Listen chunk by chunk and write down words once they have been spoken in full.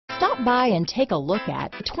Stop by and take a look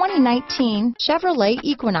at the 2019 Chevrolet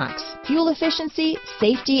Equinox. Fuel efficiency,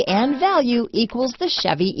 safety, and value equals the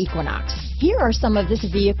Chevy Equinox. Here are some of this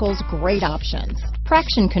vehicle's great options: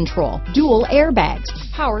 traction control, dual airbags,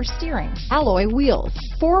 power steering, alloy wheels,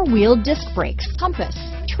 four-wheel disc brakes, compass,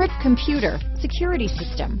 trip computer, security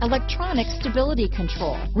system, electronic stability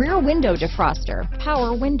control, rear window defroster,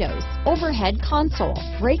 power windows, overhead console,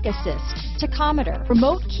 brake assist, tachometer,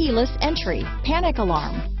 remote keyless entry, panic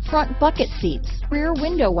alarm, front bucket seats, rear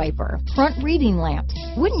window wiper, front reading lamps.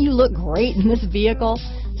 Wouldn't you look great in this vehicle?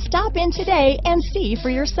 Stop in today and see for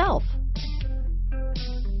yourself.